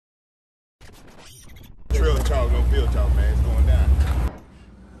Trill Talk, man. It's going down.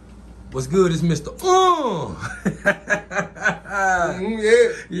 What's good? It's Mr.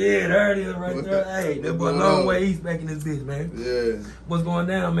 Yeah, there it is right there. Hey, that boy long way east back in this bitch, man. Yeah. What's going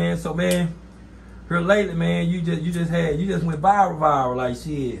down, man? So, man, here lately, man, you just went viral like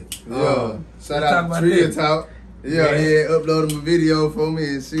shit. Yeah. Shout out to Trill Talk. Yeah, he had uploaded my video for me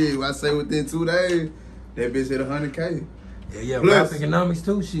and shit. I say within 2 days, that bitch hit 100K. Yeah, Rap Economics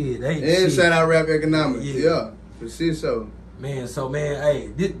too, shit. Hey, and shit. Shout out Rap Economics. Yeah, for shit show. Man, so man, hey,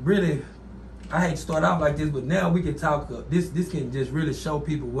 this really, I hate to start off like this, but now we can talk. This can just really show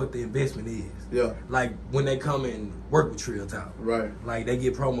people what the investment is. Yeah. Like when they come and work with Trill Talk. Right. Like they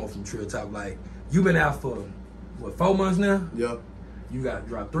get promo from Trill Talk. Like you been out for what 4 months now? Yeah. You got to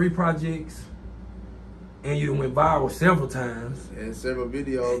drop 3 projects. And you done went viral several times. And several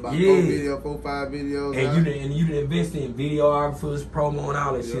videos, about 4, 5 videos. And you done invest in videographers, promo, and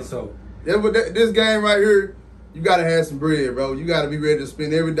all that shit. So yeah, but this game right here, you gotta have some bread, bro. You gotta be ready to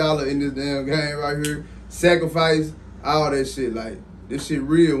spend every dollar in this damn game right here. Sacrifice all that shit. Like this shit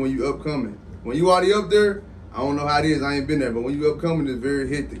real when you upcoming. When you already up there, I don't know how it is. I ain't been there, but when you upcoming, it's very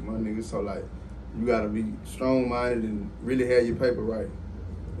hectic, my nigga. So like, you gotta be strong minded and really have your paper right.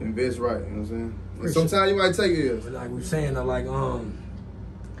 Invest right. You know what I'm saying? Sometimes you might take it. Like we saying, like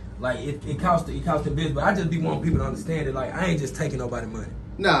it costs the business, but I just be wanting people to understand it. Like I ain't just taking nobody money.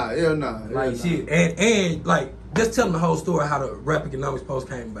 Nah, hell nah. Like shit, and like just tell them the whole story how the Rap Economics post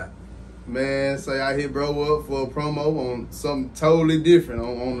came about. Man, say I hit bro up for a promo on something totally different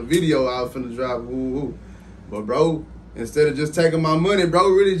on the video I was finna drop. But bro, instead of just taking my money, bro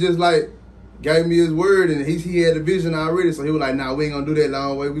really just like gave me his word, and he had the vision already, so he was like, nah, we ain't gonna do that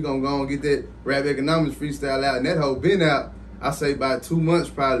long way. We gonna go and get that Rap Economics freestyle out, and that whole been out, I say about 2 months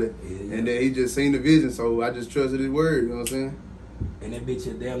probably, and then he just seen the vision, so I just trusted his word, you know what I'm saying? And that bitch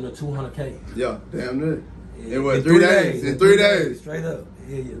is damn near 200K. Yeah, damn near. Yeah, it was 3 days. In 3 days. Straight up.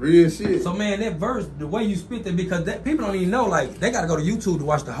 Yeah. Real shit. So man, that verse, the way you spit that, because that people don't even know, like, they gotta go to YouTube to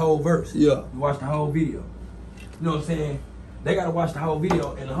watch the whole verse. Yeah. To watch the whole video. You know what I'm saying? They gotta watch the whole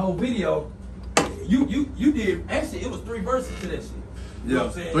video, and the whole video, you did, actually, it was 3 verses to that shit. You know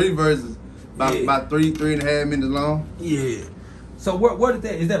what I'm saying? 3 verses. About 3.5 minutes long. Yeah. So what is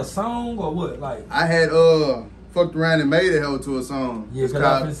that? Is that a song or what? Like I had fucked around and made it hell to a song. Yeah, it's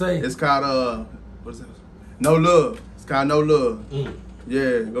called what is that? No Love. It's called No Love.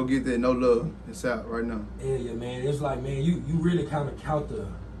 Yeah, go get that No Love. It's out right now. Yeah, man. It's like, man, you really kind of count the.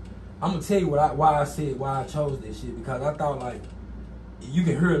 I'm gonna tell you why I chose that shit, because I thought like you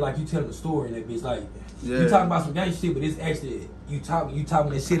can hear it like you telling the story in that bitch. Like you talking about some gang shit, but it's actually you talking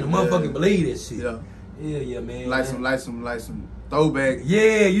that shit and motherfucking believe that shit. Yeah, man. Like some throwback.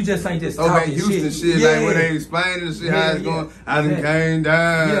 Yeah, you just ain't just throwback talking Houston shit. Like when they explaining the shit, how it's going. I done came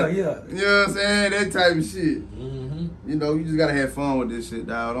down. Yeah. You know what I'm saying? That type of shit. You know, you just gotta have fun with this shit,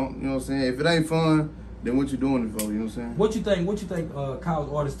 dog. Don't, you know what I'm saying? If it ain't fun, then what you doing it for? You know what I'm saying? What you think cause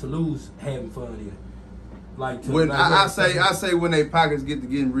artists to lose having fun in? Like when I say when they pockets get to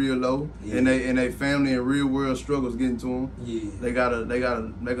getting real low, and they family and real world struggles getting to them, they gotta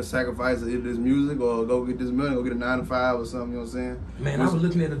make a sacrifice of either this music or go get this money, go get a 9 to 5 or something. You know what I'm saying? Man, I was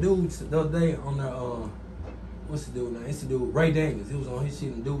looking at a dude the other day on the what's the dude now? It's the dude Ray Daniels. He was on his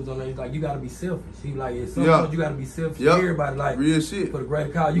shit and dude was on there. He's like, you gotta be selfish. He like, at some point you gotta be selfish. Everybody like real shit for the greater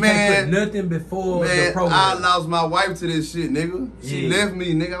cause. You can't put nothing before the program. I lost my wife to this shit, nigga. She left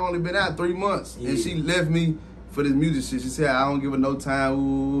me, nigga. I only been out 3 months, and she left me for this music shit. She said I don't give her no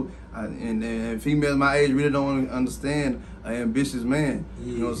time. And females my age really don't understand an ambitious man.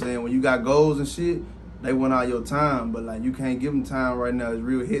 You know what I'm saying? When you got goals and shit, they want all your time, but like you can't give them time right now. It's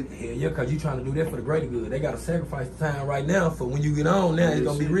real hit. Hell yeah, cause you trying to do that for the greater good. They gotta sacrifice the time right now for when you get on. Now it's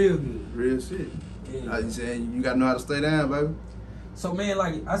gonna be real good. Real shit. Like you saying, you gotta know how to stay down, baby. So man,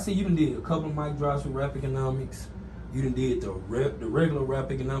 like I see you done did a couple of mic drops with Rap Economics. You done did the regular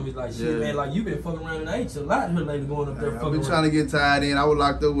Rap Economics, like shit, man. Like you been fucking around in H a lot here lately, going up there. I've been trying to get tied in. I was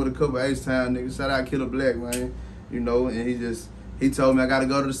locked up with a couple of H-Town niggas. Shout out Killer Black, man. You know, and he told me I gotta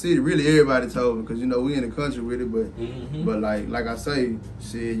go to the city. Really, everybody told me, because you know we in the country with it, but like I say,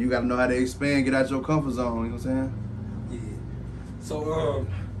 shit, you gotta know how to expand, get out your comfort zone. You know what I'm saying? Yeah. So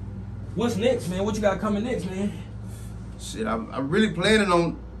what's next, man? What you got coming next, man? Shit, I'm really planning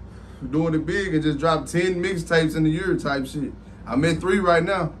on doing it big and just drop 10 mixtapes in a year type shit. I'm at 3 right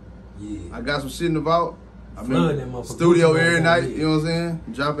now. Yeah. I got some shit in the vault. I'm in studio every night. You know what I'm saying?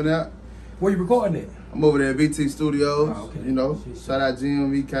 Dropping out. Where you recording it? I'm over there at BT Studios, okay. You know. Shout out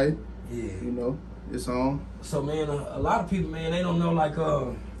GMVK. Yeah. You know, it's on. So man, a lot of people, man, they don't know like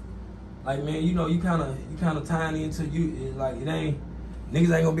man, you know, you kind of tying into you, like it ain't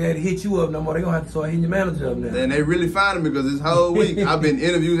niggas ain't gonna be able to hit you up no more. They gonna have to start hitting your manager up now. And they really finding me because this whole week I've been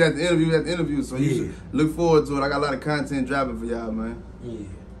interviews after interviews after interviews. So you should look forward to it. I got a lot of content dropping for y'all, man. Yeah.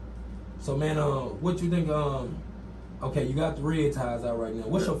 So man, what you think? Okay, you got the Red Ties out right now.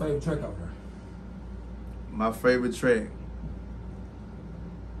 What's your favorite track out there? My favorite track.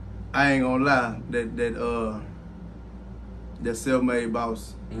 I ain't gonna lie. That Self-Made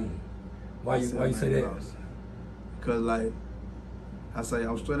Boss. Why you say that? Boss. Cause like I say,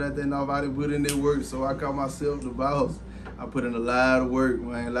 I'm straight out there. Nobody put in their work, so I call myself the boss. I put in a lot of work,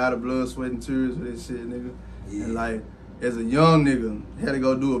 man, a lot of blood, sweat, and tears for this shit, nigga. Yeah. And like, as a young nigga, had to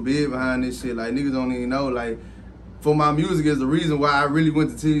go do a bid behind this shit. Like, niggas don't even know. Like, for my music is the reason why I really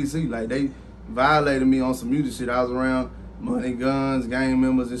went to TDC. Like, they violated me on some music shit. I was around money, guns, gang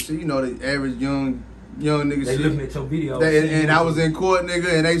members and shit. You know, the average young nigga they shit. looking at your videos. And I was in court,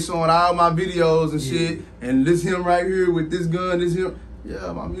 nigga, and they showing all my videos and shit. And this him right here with this gun, this him.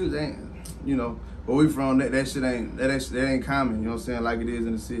 Yeah, my music ain't, you know. But we from that shit ain't common, you know what I'm saying, like it is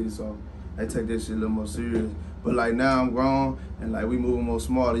in the city. So I take that shit a little more serious. But like now I'm grown and like we moving more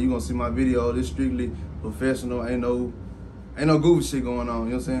smarter. You gonna see my video, this strictly professional, ain't no goofy shit going on,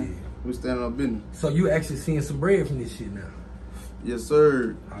 you know what I'm saying? Yeah. We standing on business. So you actually seeing some bread from this shit now? Yes,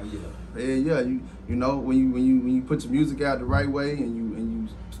 sir. Oh yeah. Yeah, you know, when you put your music out the right way and you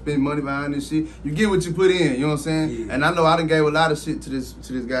spend money behind this shit, you get what you put in, you know what I'm saying? Yeah. And I know I done gave a lot of shit to this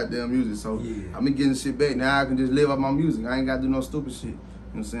goddamn music, so yeah. I'm getting shit back. Now I can just live off my music. I ain't got to do no stupid shit, you know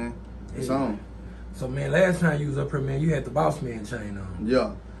what I'm saying? It's on. So man, last time you was up here, man, you had the Boss Man chain on.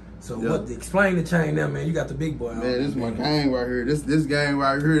 Yeah. So what? Explain the chain now, man. You got the big boy on. Man, this is my gang right here. This gang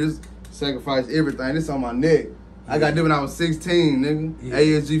right here, this sacrifice everything. This on my neck. I got this when I was 16, nigga. Yeah.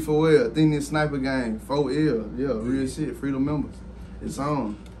 ASG 4L, Thin Sniper Gang, 4L. Yeah, real shit, freedom members. It's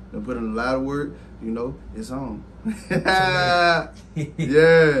on. They put in a lot of work, you know, it's on.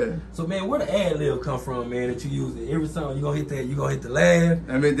 Yeah. So man, where the ad lib come from, man, that you use it? Every song you gonna hit the laugh.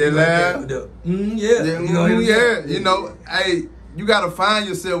 I mean that laugh. Yeah. You know, hey, you gotta find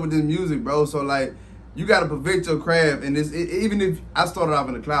yourself with this music, bro. So like, you gotta perfect your craft, and even if I started off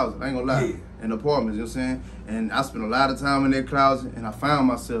in the closet, I ain't gonna lie, in apartments, you know what I'm saying? And I spent a lot of time in that closet, and I found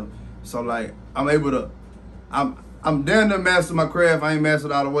myself. So like, I'm able to, I'm down to master my craft. I ain't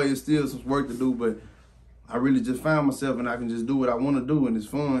mastered all the way. It's still some work to do, but I really just found myself, and I can just do what I want to do, and it's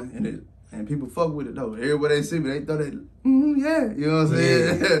fun, and people fuck with it though. Everybody they see me, they thought they, yeah, you know what I'm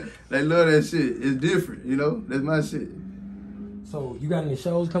saying? Yeah. They love that shit. It's different, you know. That's my shit. So you got any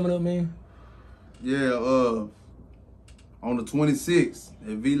shows coming up, man? Yeah, on the 26th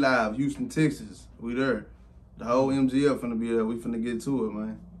at V Live, Houston, Texas. We there. The whole MGF finna be there. We finna get to it,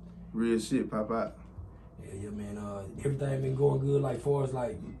 man. Real shit, pop out. Yeah, man. Everything been going good, like far as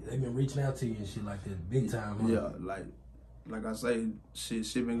like they been reaching out to you and shit like that, big time. Huh? Yeah, like I say,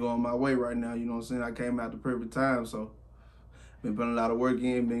 shit been going my way right now. You know what I'm saying? I came out the perfect time, so been putting a lot of work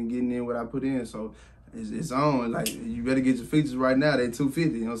in, been getting in what I put in, so it's on. Like you better get your features right now. They 250.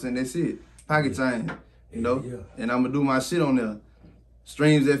 You know what I'm saying? That's it. Pocket chain. You know, and I'm gonna do my shit on there.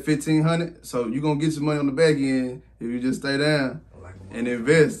 Streams at 1,500, so you gonna get your money on the back end if you just stay down and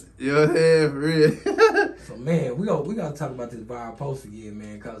invest. You know what I'm saying? For real. So man, we gotta talk about this viral post again,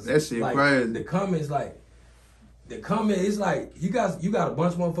 man, cause that shit like, crazy. The comment is like, you got a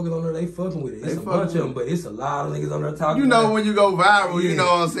bunch of motherfuckers on there, they fucking with it. It's a bunch of them, but it's a lot of niggas on there talking. You know when you go viral, you know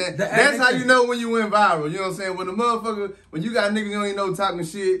what I'm saying? That's how you know when you went viral, you know what I'm saying? When the motherfucker, when you got niggas you don't even know talking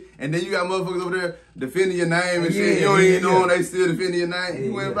shit, and then you got motherfuckers over there defending your name and shit, you don't even know they still defending your name.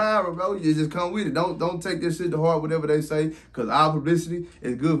 You went viral, bro. You just come with it. Don't take this shit to heart, whatever they say, because our publicity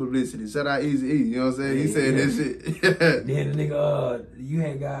is good publicity. Shout out Easy E, you know what I'm saying? He said that shit. Then the nigga, you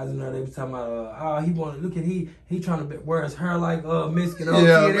had guys in there, they was talking about, he wanted, look at he trying to wear his hair like Mexican.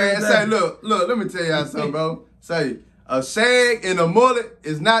 Yeah, man. Say, look, let me tell y'all something, bro. Say, a shag and a mullet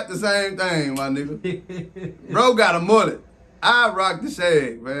is not the same thing, my nigga. Bro got a mullet. I rock the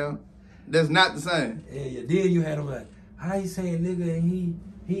shag, man. That's not the same. Yeah. Then you had him like, how you saying nigga and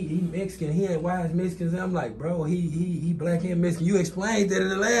he Mexican, he ain't white as Mexicans. I'm like, bro, he black and Mexican. You explained that in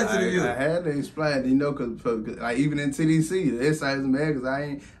the last interview. I had to explain, you know, cause like even in TDC, the SI is mad cause I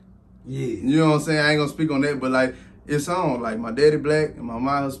ain't. Yeah. You know what I'm saying? I ain't gonna speak on that, but like it's on. Like my daddy black and my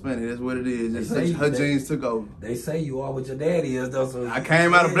mom Hispanic. That's what it is. Just her genes took over. They say you are what your daddy is, though. So I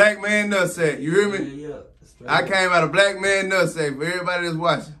came out of black man nutsack. You hear me? Yeah. I came out of black man nutsack for everybody that's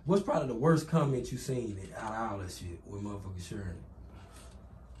watching. What's probably the worst comment you seen out of all that shit with motherfucking sharing?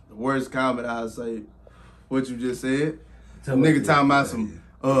 The worst comment I'd say, what you just said. Nigga talking about some,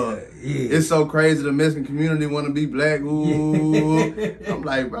 it's so crazy the Mexican community want to be black. Ooh. I'm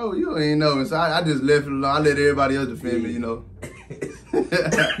like, bro, you ain't know. So I just left it alone. I let everybody else defend me, you know.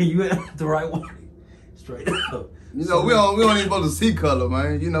 You went the right way. Straight up. You know, we don't even supposed to see color,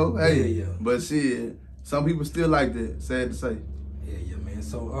 man. You know, hey. Yeah. But shit, some people still like that. Sad to say. Yeah, man.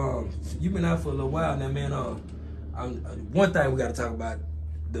 So, you've been out for a little while now, man. One thing we got to talk about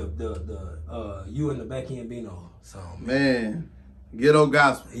the you and the Back End Bino song. Man, Ghetto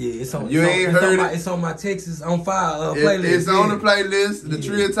Gospel. Yeah, it's on. You ain't heard it? It's on my Texas on Fire playlist. It's on the playlist, the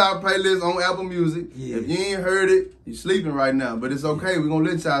Trio Top playlist on Apple Music. Yeah. If you ain't heard it, you sleeping right now. But it's okay. We're gonna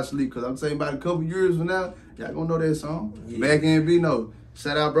let y'all sleep because I'm saying about a couple years from now, y'all gonna know that song. Yeah. Back End Bino.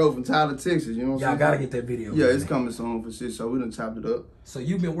 Shout out, bro, from Tyler, Texas. You know what I'm saying? Y'all gotta get that video. Yeah, it's coming soon for shit. So we done chopped it up. So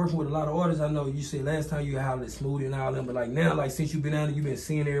you've been working with a lot of artists. I know you said last time you had Smoothie and all them, but like now, like since you've been out there, you've been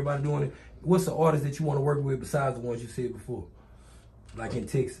seeing everybody doing it. What's the artist that you want to work with besides the ones you said before? Like in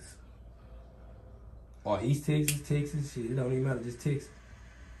Texas. Or East Texas, shit, it don't even matter, just Texas.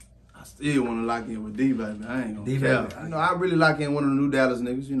 I still want to lock in with D, baby. I ain't gonna D-Baby. care. You know, I really lock in one of the New Dallas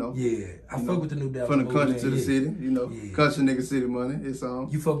niggas, you know. Yeah, I fuck with the New Dallas. From the country man. to the city, you know. Yeah. Country nigga city money, it's on.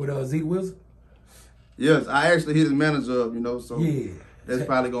 You fuck with Zeke Wilson? Yes, I actually hit his manager up, you know, so Yeah. that's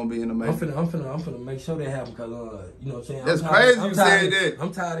probably gonna be in the making. I'm finna make sure that happen because you know what I'm saying. That's crazy you said that.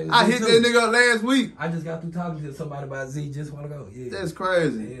 I'm tired of I hit that nigga up last week. I just got through talking to somebody about Z just a while ago. Yeah. That's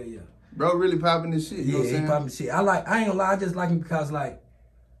crazy. Yeah. Bro really popping this shit. You know what I'm Yeah, he saying? popping shit. I ain't gonna lie, I just like him because like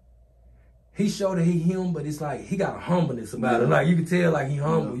he showed that he him, but it's like he got a humbleness about it. Like you can tell like he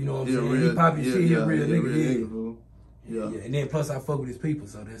humble, you know what I'm saying? Real, he popping shit, he a real nigga, fool. Yeah. And then plus I fuck with his people,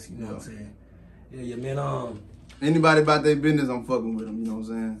 so that's you know what I'm saying. Yeah, man. Anybody about their business, I'm fucking with them, you know what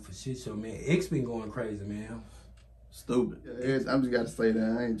I'm saying? For shit show, man. X been going crazy, man. Stupid. Yeah, I'm just gotta stay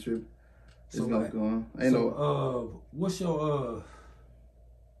there. I ain't tripping. It's So, gonna like, go on. Ain't no what's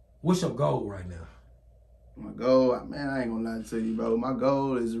your goal right now? my goal, man, I ain't gonna lie to you, bro. My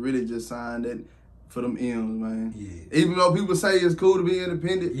goal is really just sign that for them M's, man. Yeah. Even though people say it's cool to be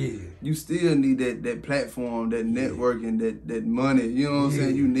independent, Yeah. you still need that platform, that networking, that money. You know what I'm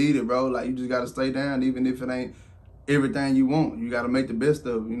saying? You need it, bro. Like you just gotta stay down, even if it ain't everything you want. You gotta make the best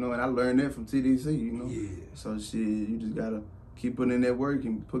of it, you know. And I learned that from TDC, you know. Yeah. So shit, you just gotta keep putting in that work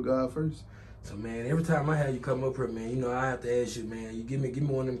and put God first. So man, every time I have you come up here, man, you know I have to ask you, man. You give me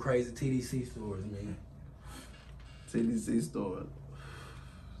one of them crazy TDC stories, man. TDC story.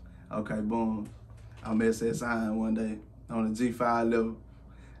 Okay, boom. I'm SSI one day on the G5 level.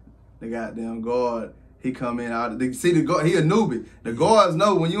 The goddamn guard, he come in out. See the guard, he a newbie. The guards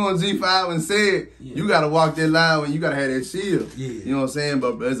know when you on G5 and said you gotta walk that line when you gotta have that shield. Yeah. You know what I'm saying?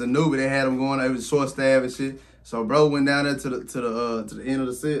 But as a newbie, they had him going. It was short staff and shit. So bro went down there to the end of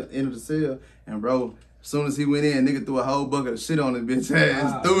the cell, and bro, as soon as he went in, nigga threw a whole bucket of shit on his bitch ass.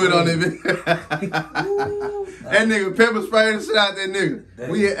 Wow, threw it on his bitch. That nigga pepper sprayed the shit out that nigga.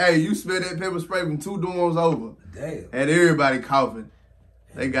 Damn. You smelled that pepper spray from 2 dorms over. Damn. Had everybody coughing.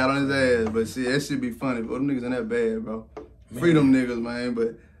 They got on his ass, but shit, that shit be funny. But them niggas ain't that bad, bro. Free them niggas, man.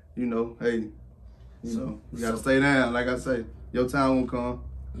 But you know, hey, you gotta stay down. Like I say, your time won't come.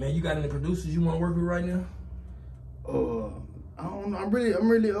 Man, you got any producers you want to work with right now? I don't know. I'm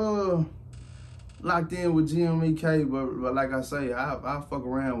really locked in with GMEK, but like I say, I fuck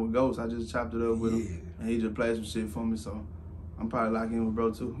around with Ghost. I just chopped it up with him, and he just played some shit for me. So I'm probably locked in with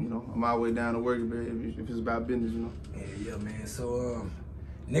bro too. You know, I'm all the way down to work if it's about business. You know. Yeah, man. So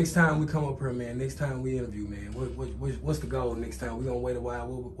next time we come up here, man. Next time we interview, man. What's the goal next time? We gonna wait a while.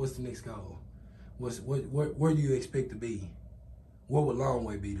 What's the next goal? Where do you expect to be? What would Long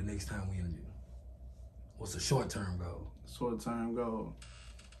Way be the next time we interview? What's the short-term goal? Short-term goal.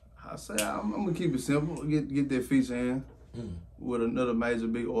 I say I'm gonna keep it simple. Get that feature in with another major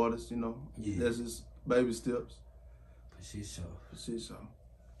big artist. You know, that's just baby steps. For shit show.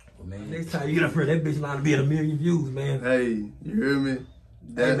 Well, man, next time you get up here, that bitch line to be at 1 million views, man. Hey, you hear me?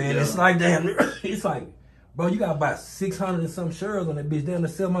 Hey, man, it's like damn. It's like, bro, you got about 600 and some shirts on that bitch. Down to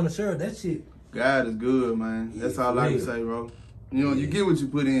 700 shirts. That shit. God is good, man. That's all I can say, bro. You know, you get what you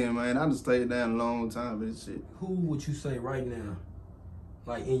put in, man. I just stayed down a long time for this shit. Who would you say right now,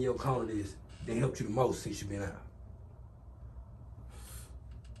 like in your corner, that helped you the most since you been out?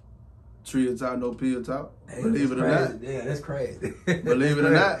 Trio Top, no pill top. Hey, Believe it or not. Yeah, that's crazy. Believe it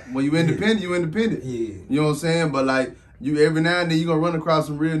or not. When you independent, you independent. Yeah. You know what I'm saying? But like, you every now and then you gonna run across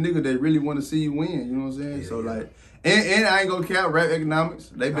some real niggas that really want to see you win. You know what I'm saying? Yeah, so like, and I ain't gonna count Rap Economics.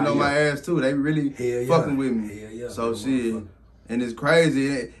 They been on my ass too. They really fucking with me. So shit. And it's crazy.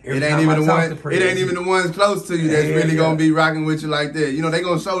 It ain't even the ones close to you that's really gonna be rocking with you like that. You know, they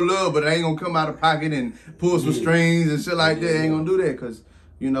gonna show love, but they ain't gonna come out of pocket and pull some strings and shit like that. They ain't gonna do that because,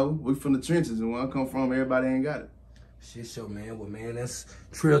 you know, we from the trenches and where I come from, everybody ain't got it. Shit show, man. Well, man, that's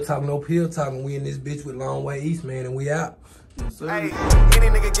Trill Talk, no pill talking. We in this bitch with Long Way East, man, and we out. Yes, sir. Hey, any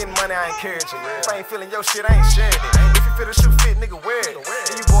nigga getting money, I encourage you. If I ain't feeling your shit, I ain't sharing it. If you feel the shoe fit, nigga, wear it.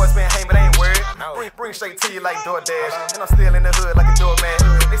 And you boys been hanging, but I ain't worried. Bring straight to you like DoorDash. And I'm still in the hood like a doorman.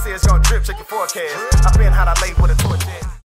 They say it's gonna drip, check your forecast.